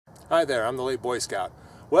Hi there, I'm the late Boy Scout.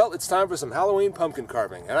 Well, it's time for some Halloween pumpkin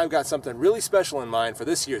carving, and I've got something really special in mind for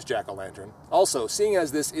this year's jack-o'-lantern. Also, seeing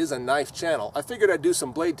as this is a knife channel, I figured I'd do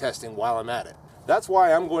some blade testing while I'm at it. That's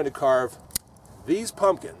why I'm going to carve these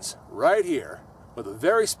pumpkins right here with a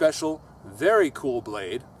very special, very cool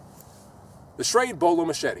blade, the Schrade Bolo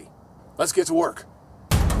Machete. Let's get to work.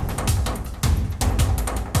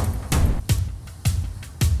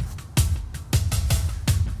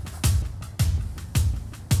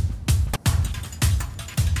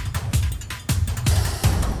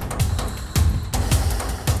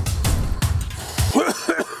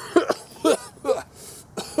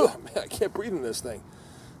 Oh man, I can't breathe in this thing.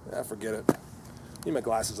 Forget it. Need my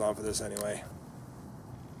glasses on for this anyway.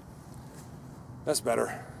 That's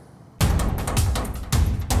better.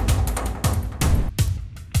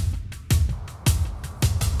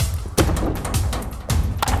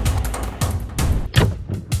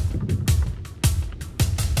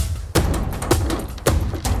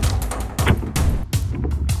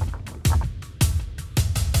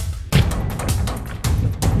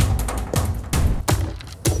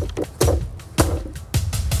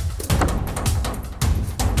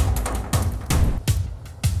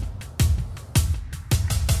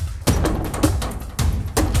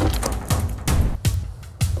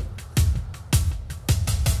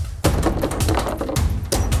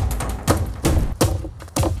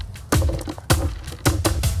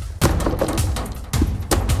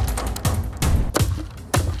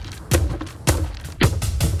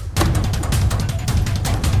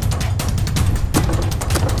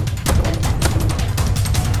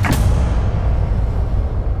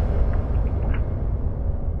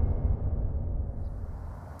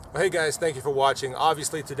 Hey guys, thank you for watching.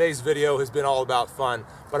 Obviously today's video has been all about fun,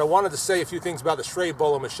 but I wanted to say a few things about the Schrade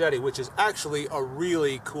Bolo Machete, which is actually a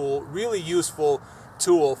really cool, really useful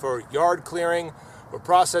tool for yard clearing, for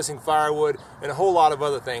processing firewood, and a whole lot of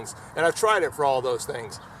other things. And I've tried it for all those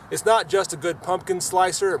things. It's not just a good pumpkin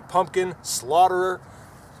slicer and pumpkin slaughterer,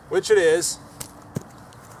 which it is,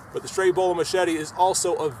 but the Schrade Bolo Machete is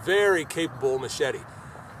also a very capable machete.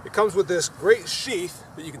 It comes with this great sheath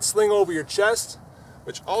that you can sling over your chest,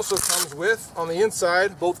 which also comes with, on the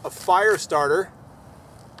inside, both a fire starter,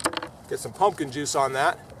 get some pumpkin juice on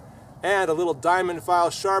that, and a little diamond file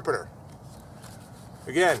sharpener.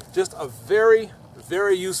 Again, just a very,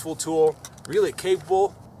 very useful tool, really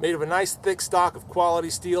capable, made of a nice thick stock of quality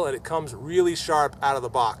steel, and it comes really sharp out of the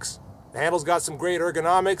box. The handle's got some great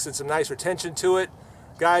ergonomics and some nice retention to it.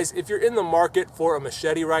 Guys, if you're in the market for a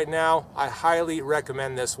machete right now, I highly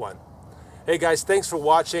recommend this one. Hey guys, thanks for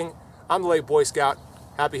watching. I'm the late Boy Scout.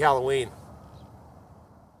 Happy Halloween.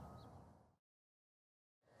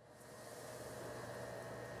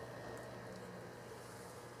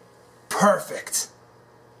 Perfect.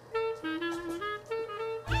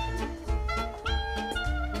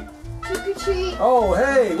 Trick or treat. Oh,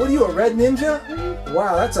 hey, what are you, a red ninja?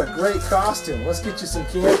 Wow, that's a great costume. Let's get you some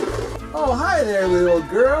candy. Oh, hi there, little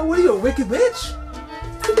girl. What are you, a wicked witch?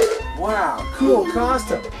 Wow, cool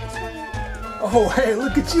costume. Oh, hey,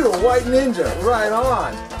 look at you, a white ninja. Right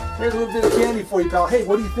on. Here's a little bit of candy for you, pal. Hey,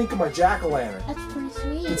 what do you think of my jack-o'-lantern? That's pretty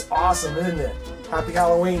sweet. It's awesome, isn't it? Happy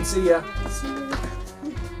Halloween. See ya. See you.